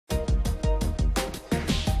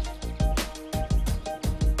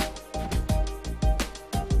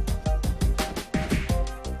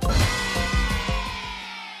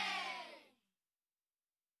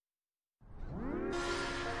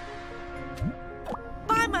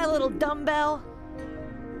little dumbbell.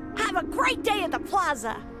 Have a great day at the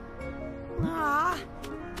plaza. Aw,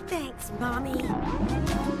 thanks, Mommy.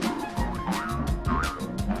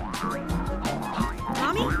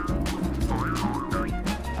 Mommy?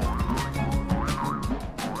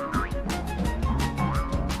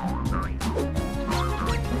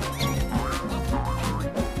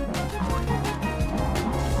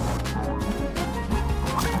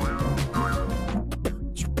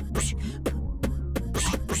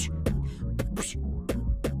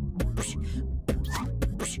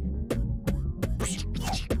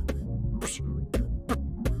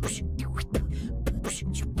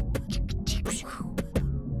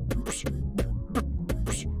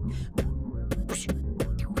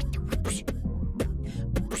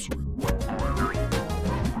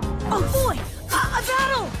 Oh boy! A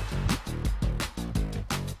battle!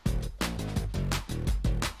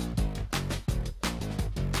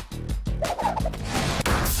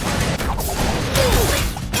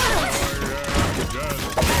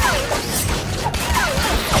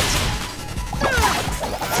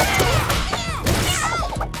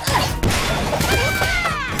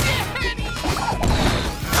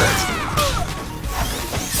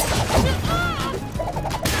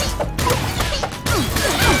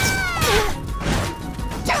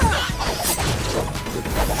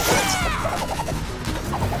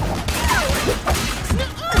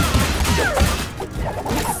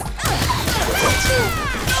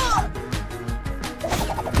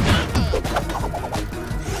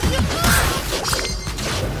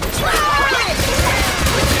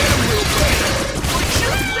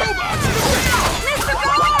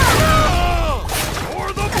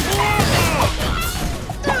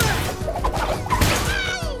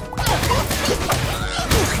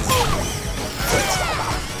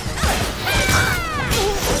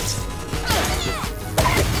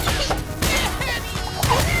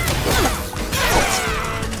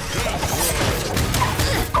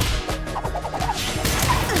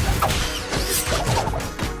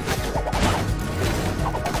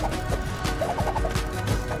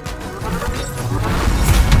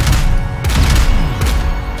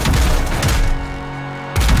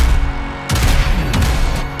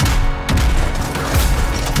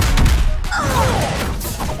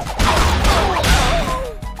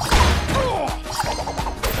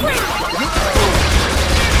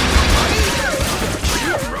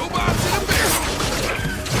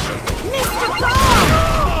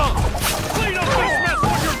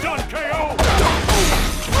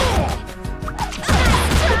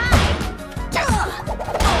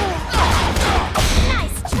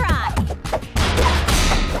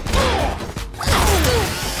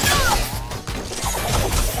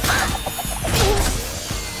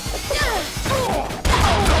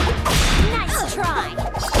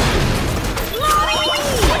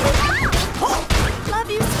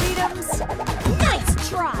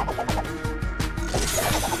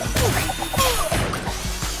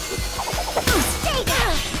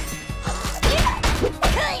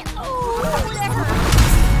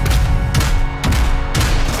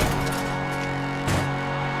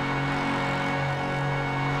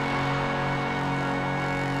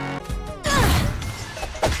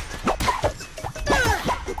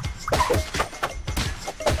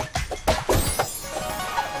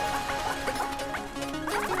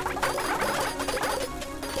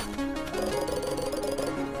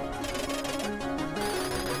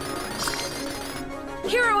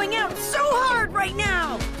 Heroing out so hard right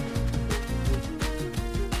now!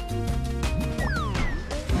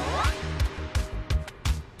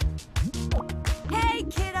 Hey,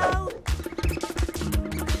 kiddo!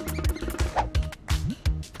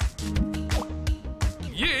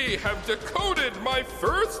 Ye have decoded my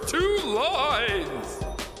first 2 lines!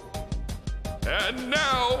 And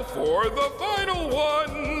now for the final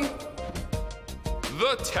one!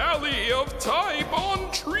 The tally of type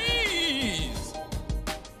on trees!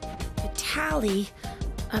 The tally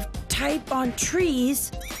of type on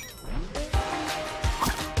trees?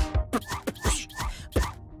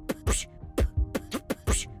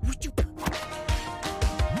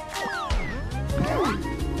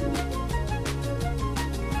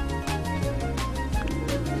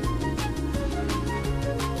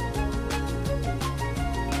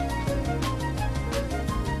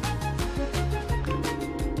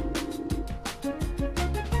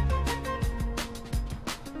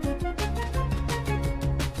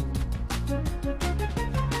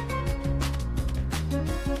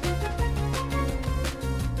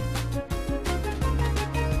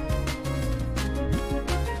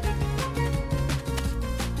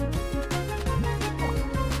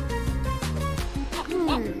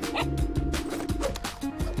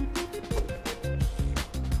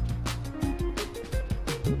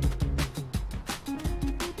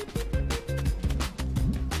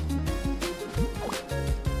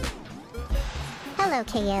 Hello,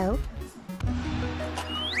 K.O.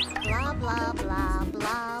 Blah, blah, blah,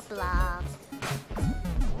 blah, blah.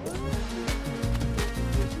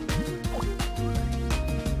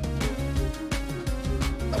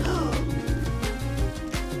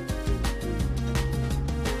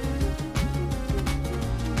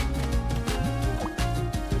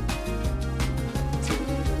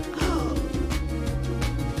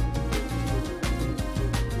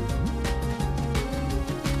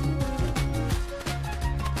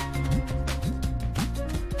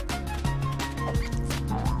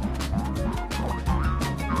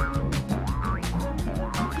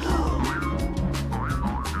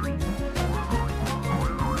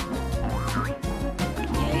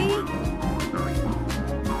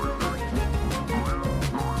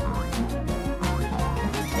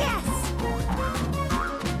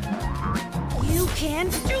 Can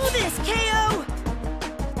do this, K.O.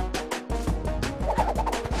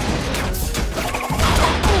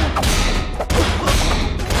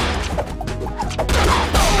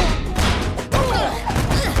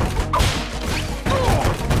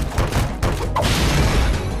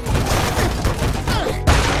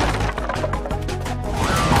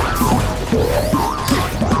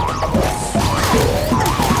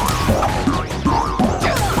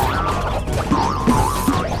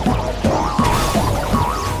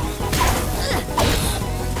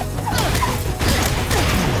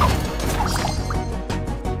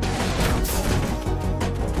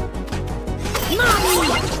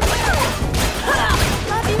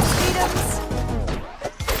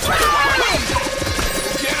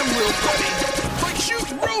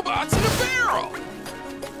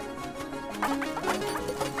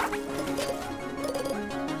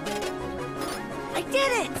 I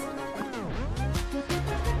did it!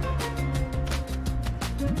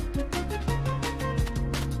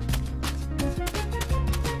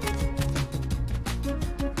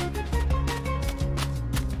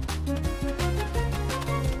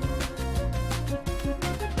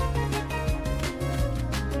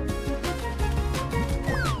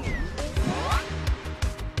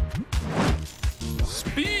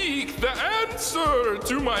 Speak the answer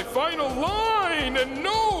to my final line and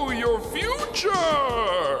know your future!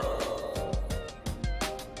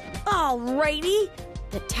 Alrighty.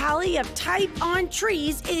 The tally of type on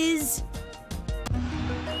trees is...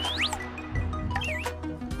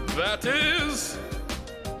 That is...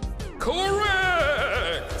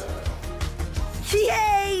 correct!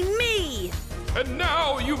 Yay, me! And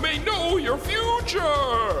now you may know your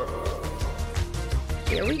future!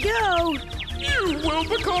 Here we go. You will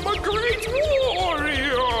become a great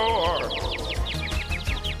warrior!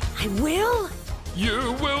 I will?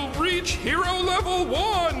 You will reach hero level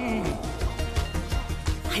 1!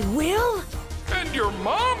 I will? And your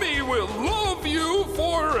mommy will love you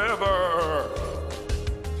forever!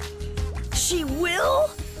 She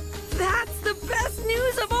will? That's the best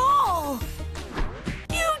news of all!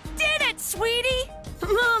 You did it, sweetie!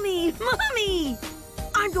 Mommy, Mommy!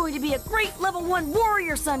 I'm going to be a great level 1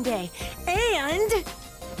 warrior someday, and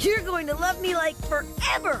you're going to love me like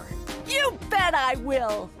forever! You bet I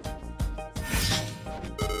will!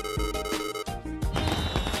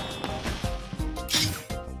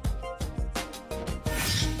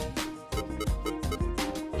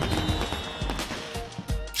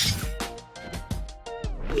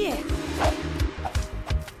 Yeah.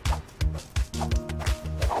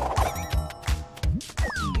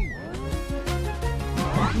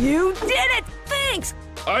 You did it! Thanks!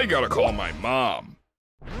 I gotta call my mom.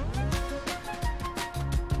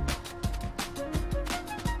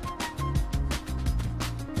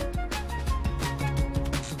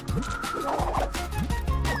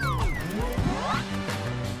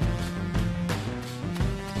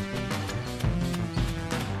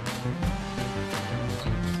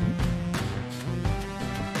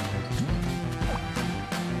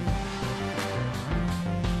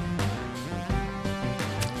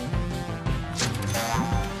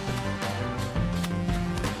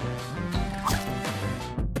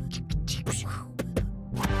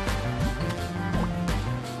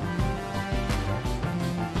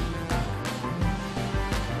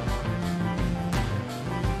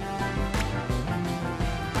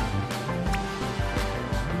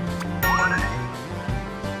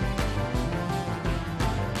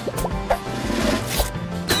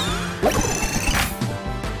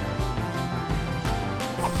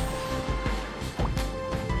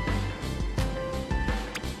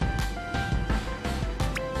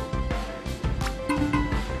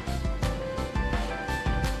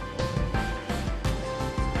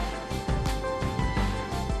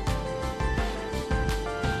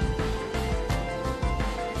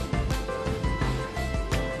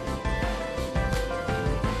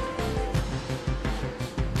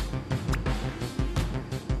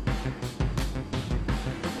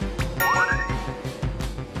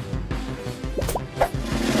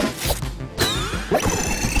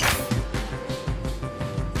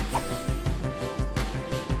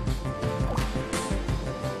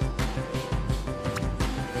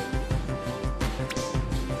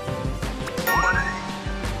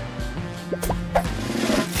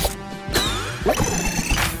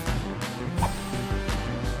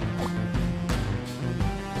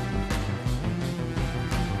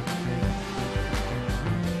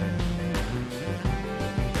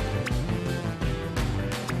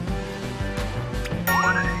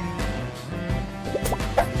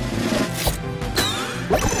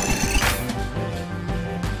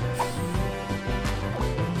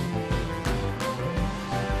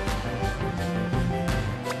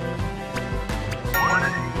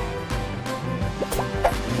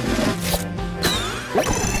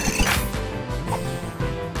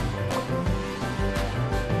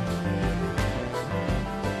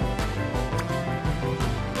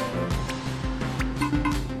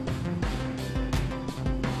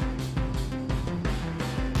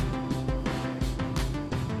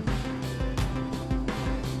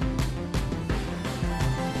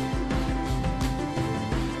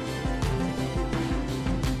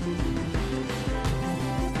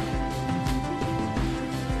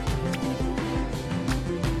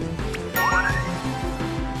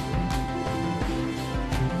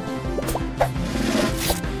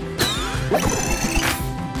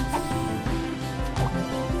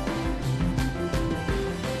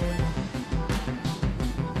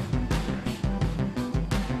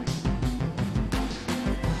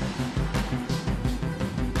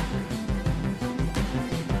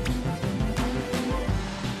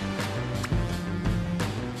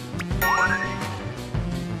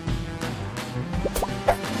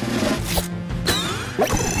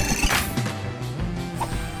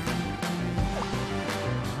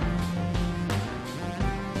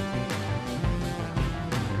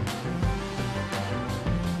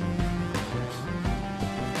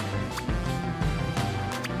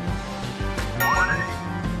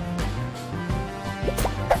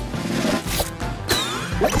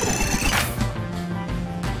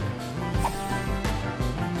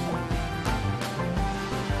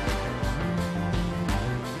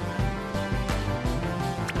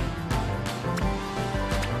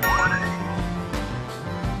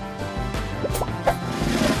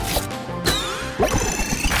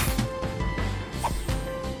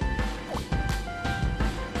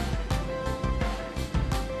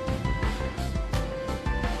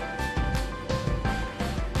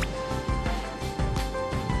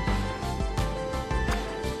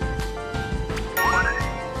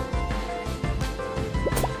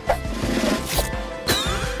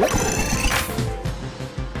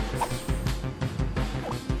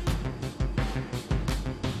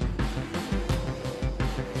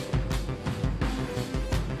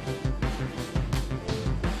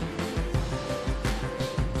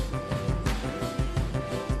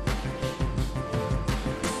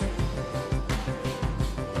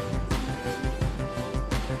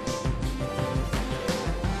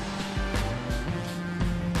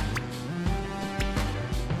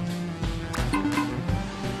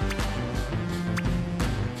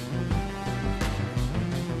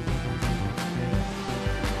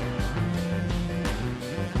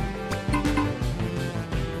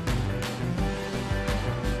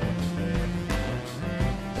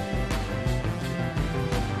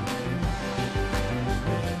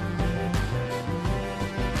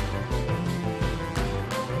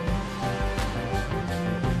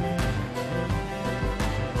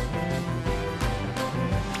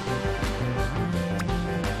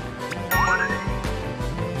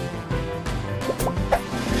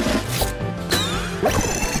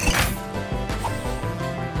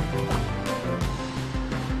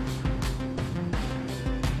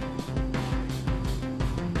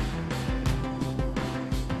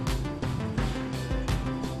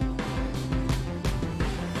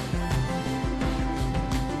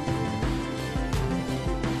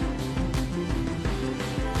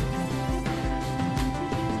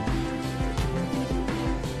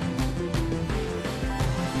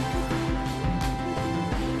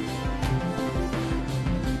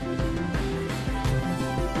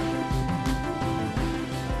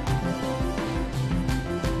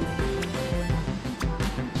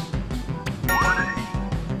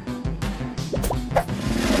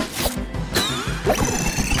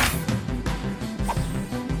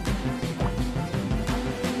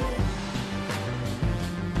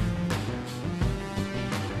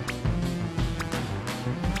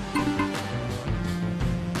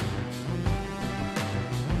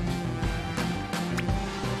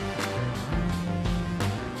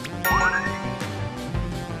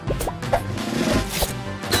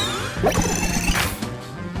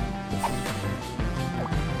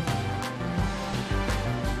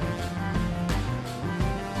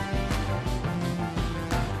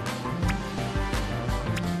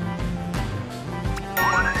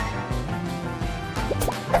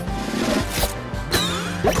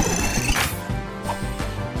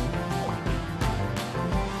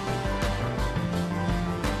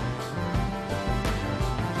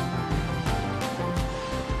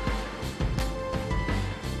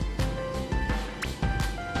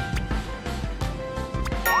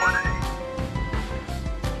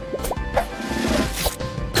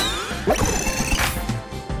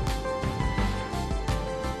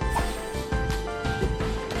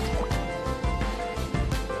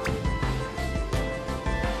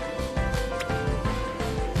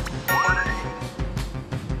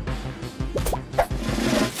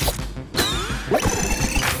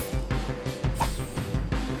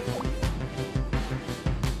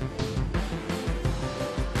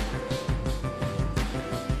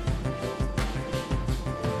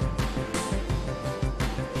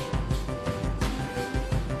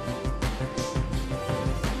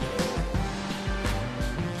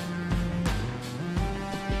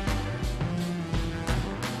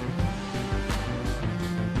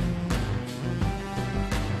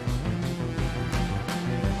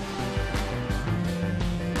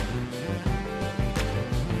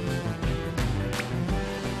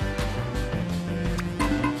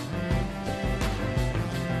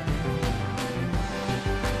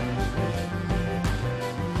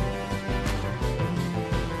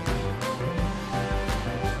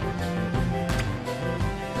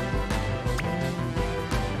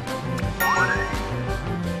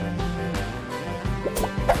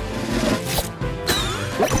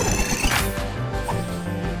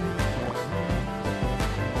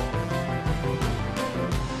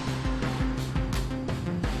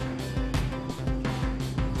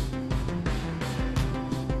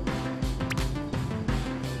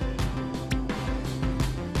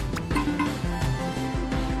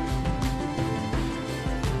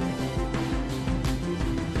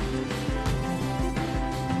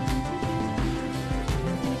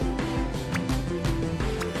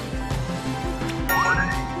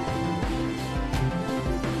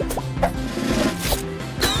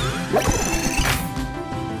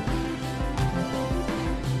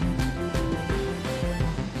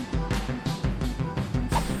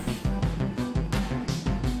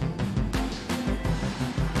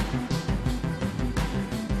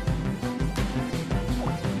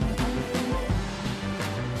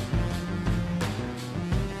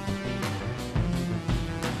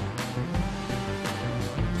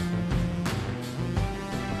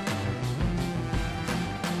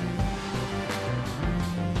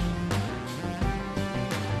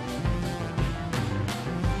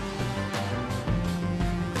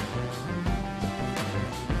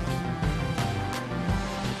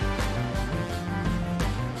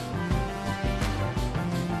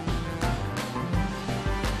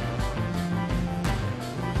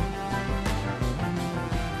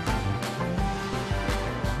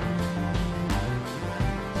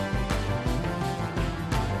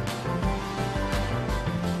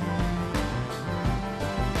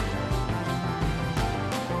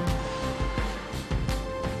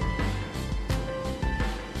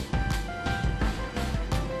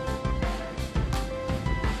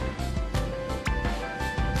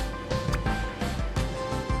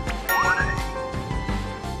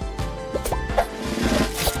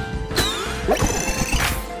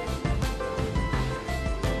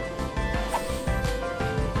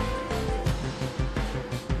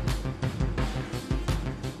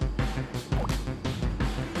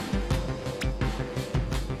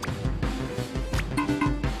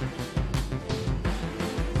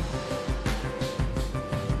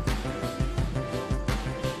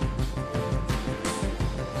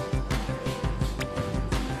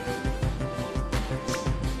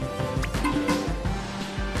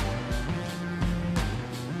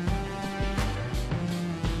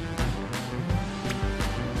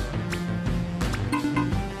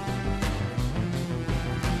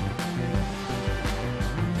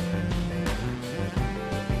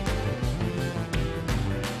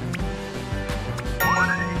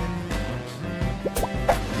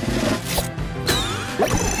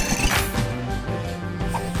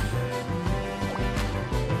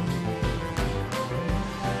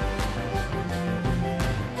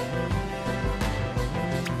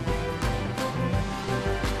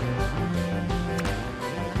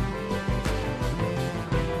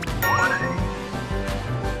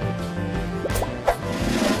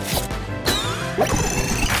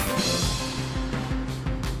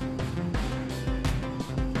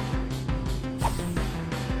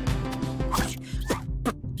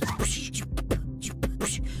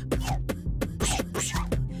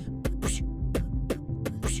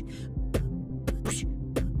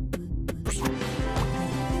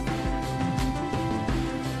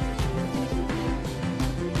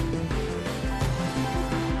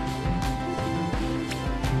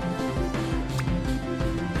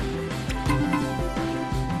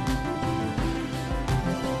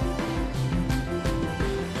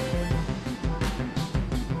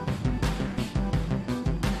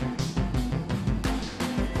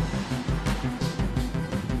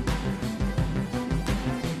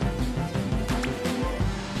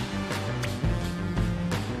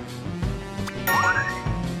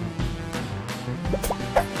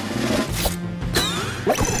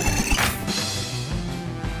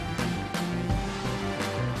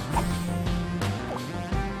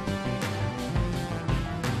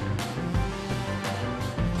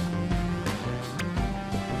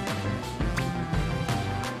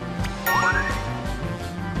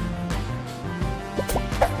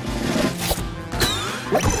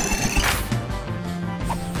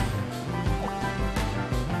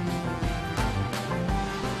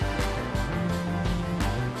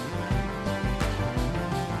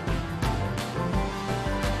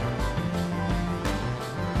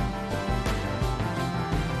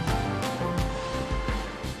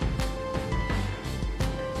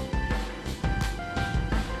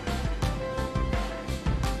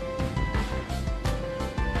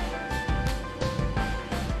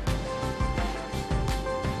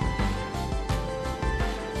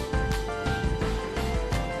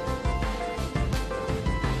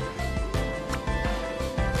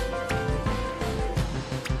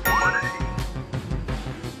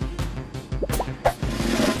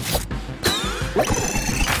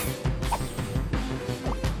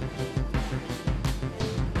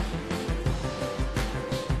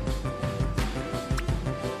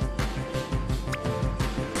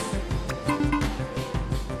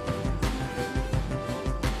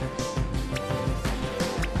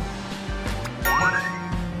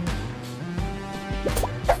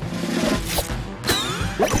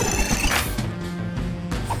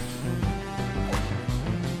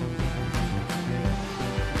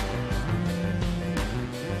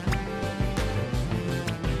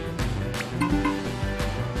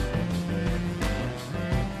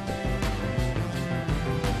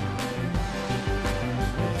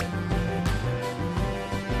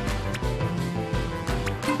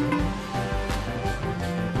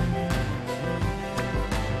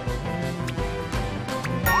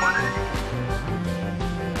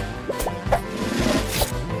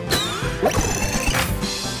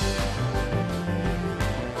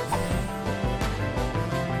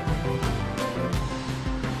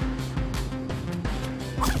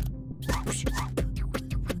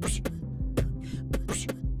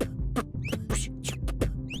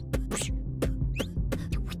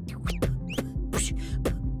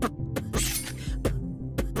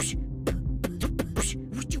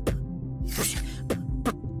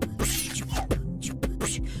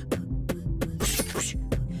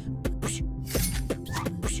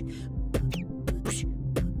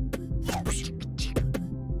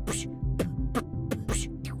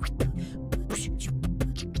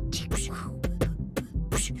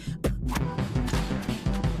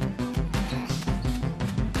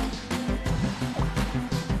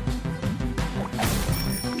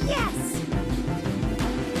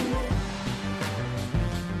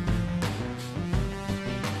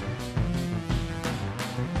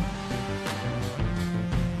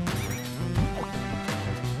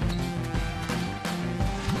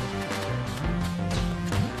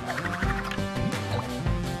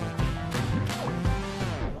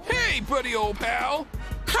 buddy old pal.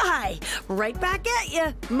 Hi, right back at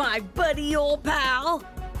you, my buddy old pal.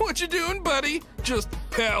 What you doing, buddy? Just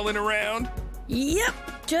palling around?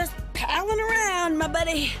 Yep, just palling around, my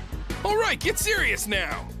buddy. All right, get serious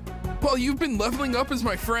now. While you've been leveling up as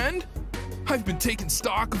my friend, I've been taking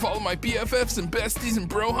stock of all of my BFFs and besties and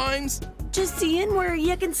broheims. Just seeing where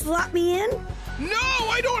you can slot me in? No,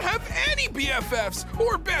 I don't have any BFFs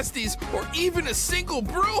or besties or even a single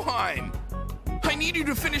broheim. I need you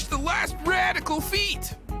to finish the last radical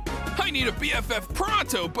feat. I need a BFF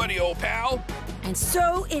pronto, buddy old pal. And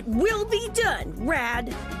so it will be done,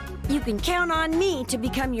 Rad. You can count on me to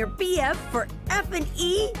become your BF for F and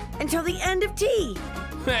E until the end of T.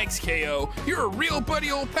 Thanks, K.O. You're a real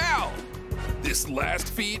buddy old pal. This last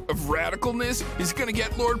feat of radicalness is gonna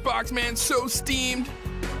get Lord Boxman so steamed,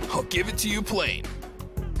 I'll give it to you plain.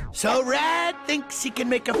 So Rad thinks he can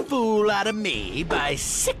make a fool out of me by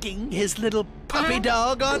sicking his little puppy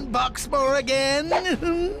dog on Boxmore again?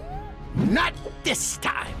 Not this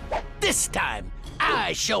time. This time,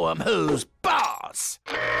 I show him who's boss.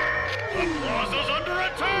 The plaza's under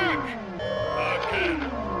attack!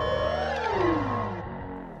 Again.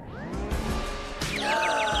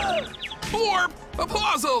 Blorp! A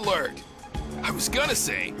plaza alert! I was gonna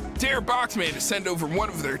say, dare Boxman to send over one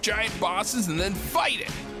of their giant bosses and then fight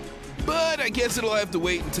it. But I guess it'll have to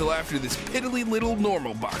wait until after this piddly little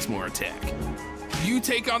normal Boxmore attack. You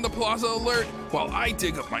take on the plaza alert while I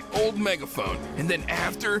dig up my old megaphone, and then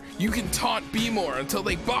after, you can taunt B-More until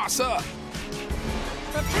they boss up.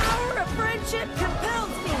 The power of friendship compels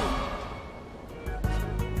me.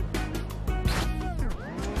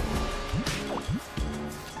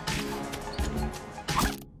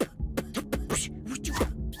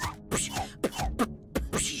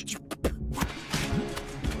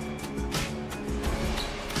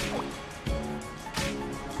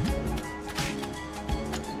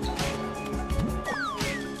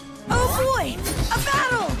 Oh boy, a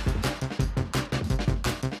battle!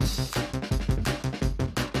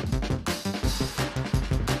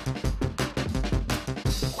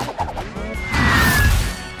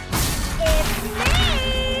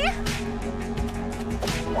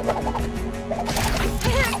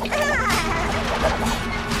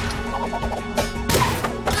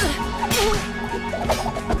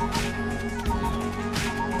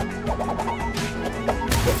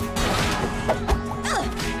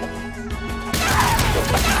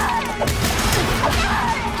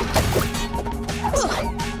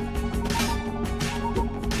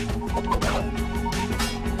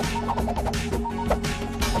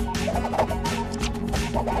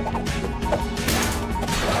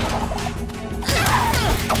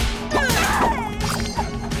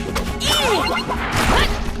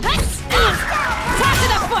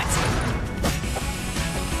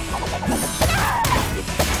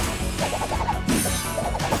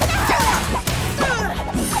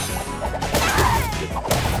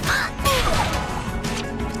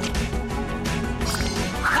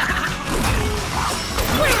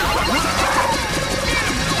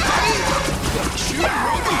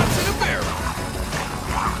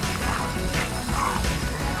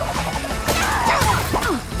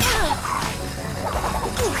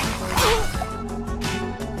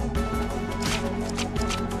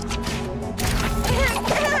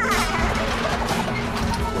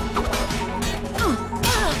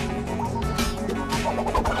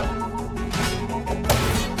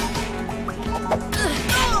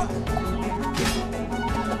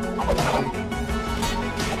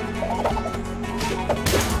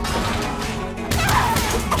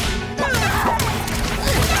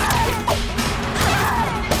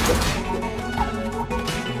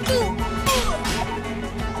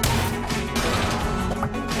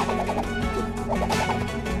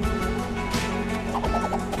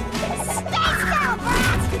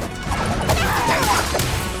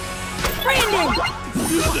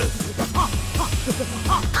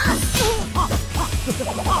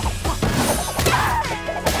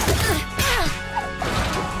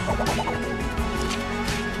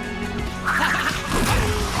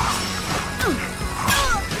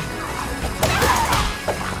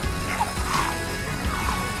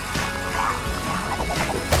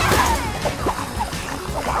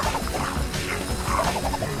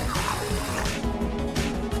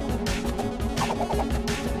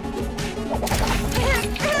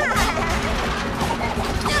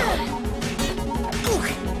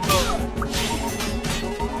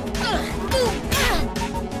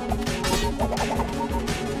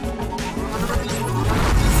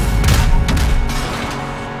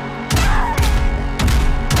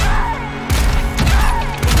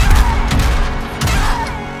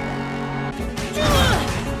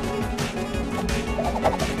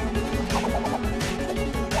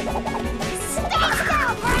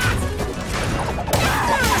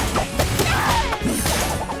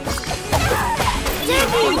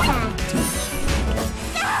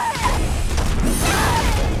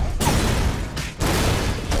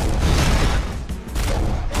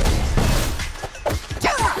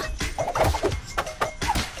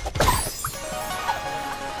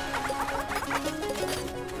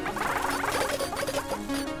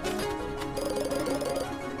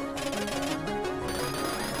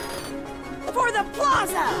 the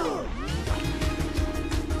plaza!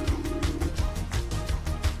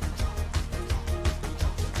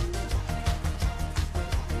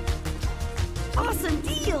 Awesome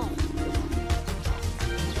deal!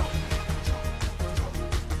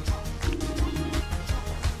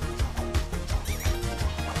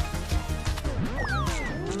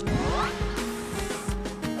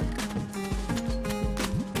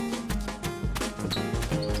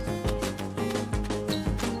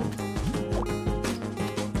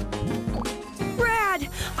 Brad,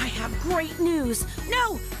 I have great news.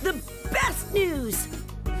 No, the best news.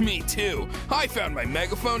 Me too. I found my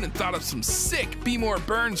megaphone and thought of some sick Be More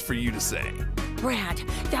Burns for you to say. Brad,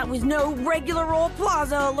 that was no regular old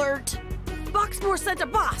plaza alert. Boxmore sent a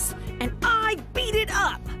boss, and I beat it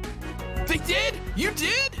up. They did? You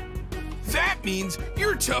did? That means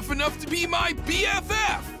you're tough enough to be my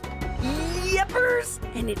BFF. Yeppers,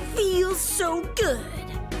 and it feels so good.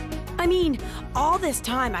 I mean, all this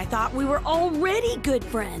time I thought we were already good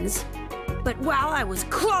friends. But while I was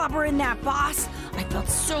clobbering that boss, I felt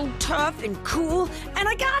so tough and cool, and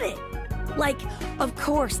I got it. Like, of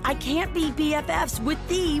course, I can't be BFFs with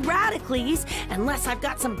the Radicles unless I've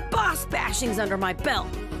got some boss bashings under my belt.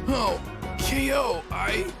 Oh, K.O.,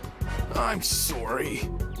 I'm sorry.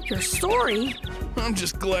 You're sorry? I'm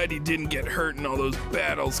just glad you didn't get hurt in all those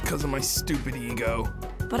battles because of my stupid ego.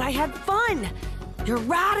 But I had fun. Your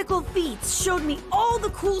radical feats showed me all the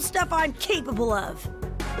cool stuff I'm capable of.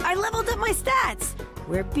 I leveled up my stats.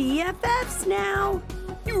 We're BFFs now.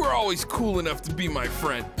 You were always cool enough to be my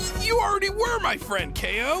friend. You already were my friend,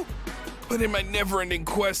 K.O. But in my never-ending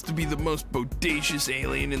quest to be the most bodacious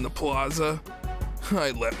alien in the plaza,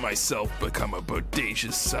 I let myself become a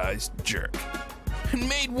bodacious-sized jerk. And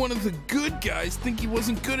made one of the good guys think he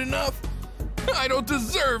wasn't good enough. I don't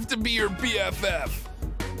deserve to be your BFF.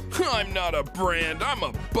 I'm not a brand, I'm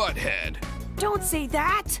a butthead. Don't say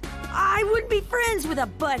that. I wouldn't be friends with a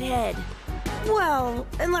butthead. Well,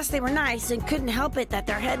 unless they were nice and couldn't help it that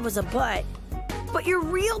their head was a butt. But your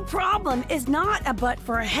real problem is not a butt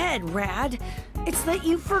for a head, Rad. It's that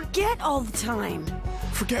you forget all the time.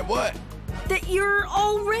 Forget what? That you're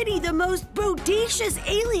already the most bodacious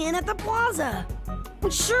alien at the plaza.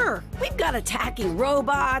 Sure, we've got attacking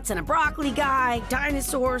robots and a broccoli guy,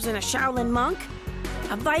 dinosaurs and a Shaolin monk,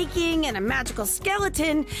 a Viking and a magical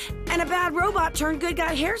skeleton, and a bad robot turned good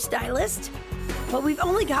guy hairstylist. But we've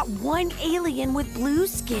only got one alien with blue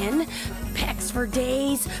skin, pecs for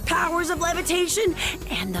days, powers of levitation,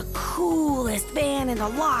 and the coolest van in the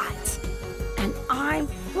lot. And I'm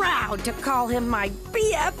proud to call him my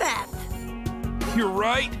BFF. You're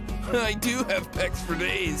right. I do have pecs for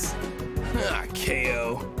days. Ah,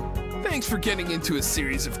 K.O. Thanks for getting into a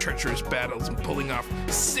series of treacherous battles and pulling off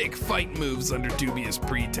sick fight moves under dubious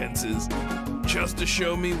pretenses, just to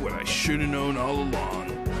show me what I should have known all along.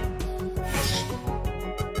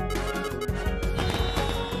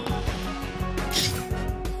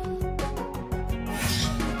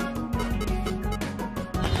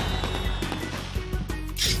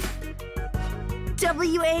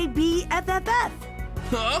 WABFFF.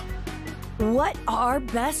 Huh? What are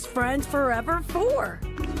best friends forever for?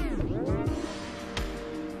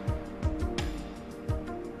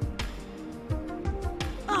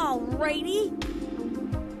 Alrighty.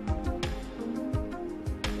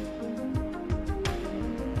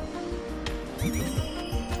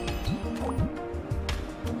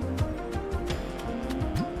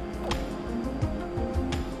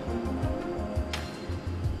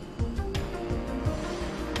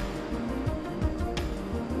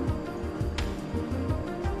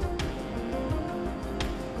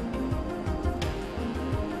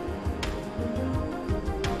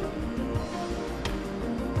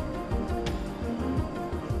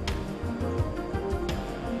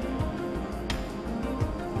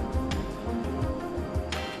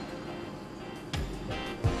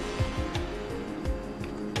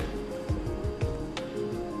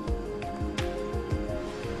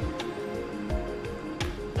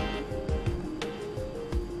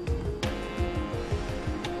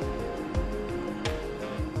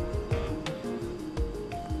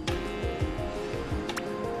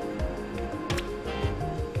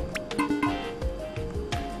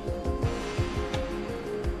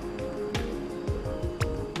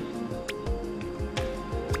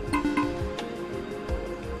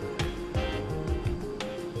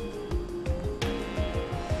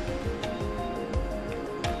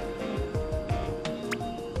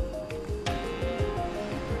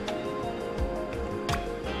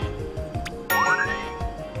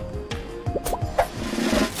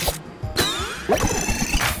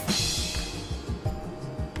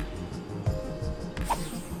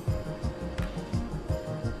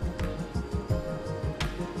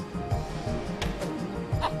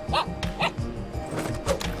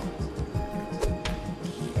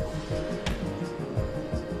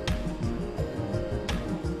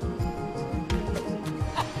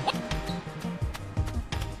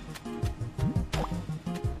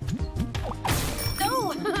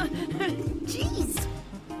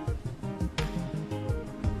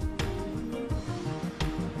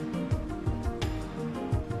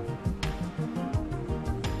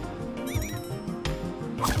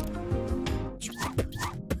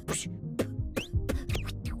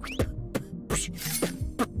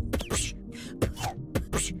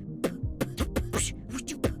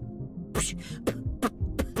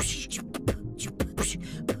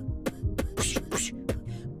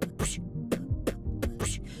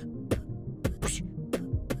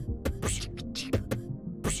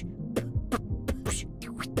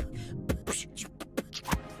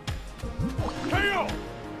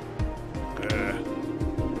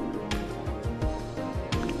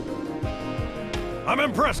 I'm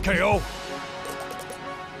impressed, K.O.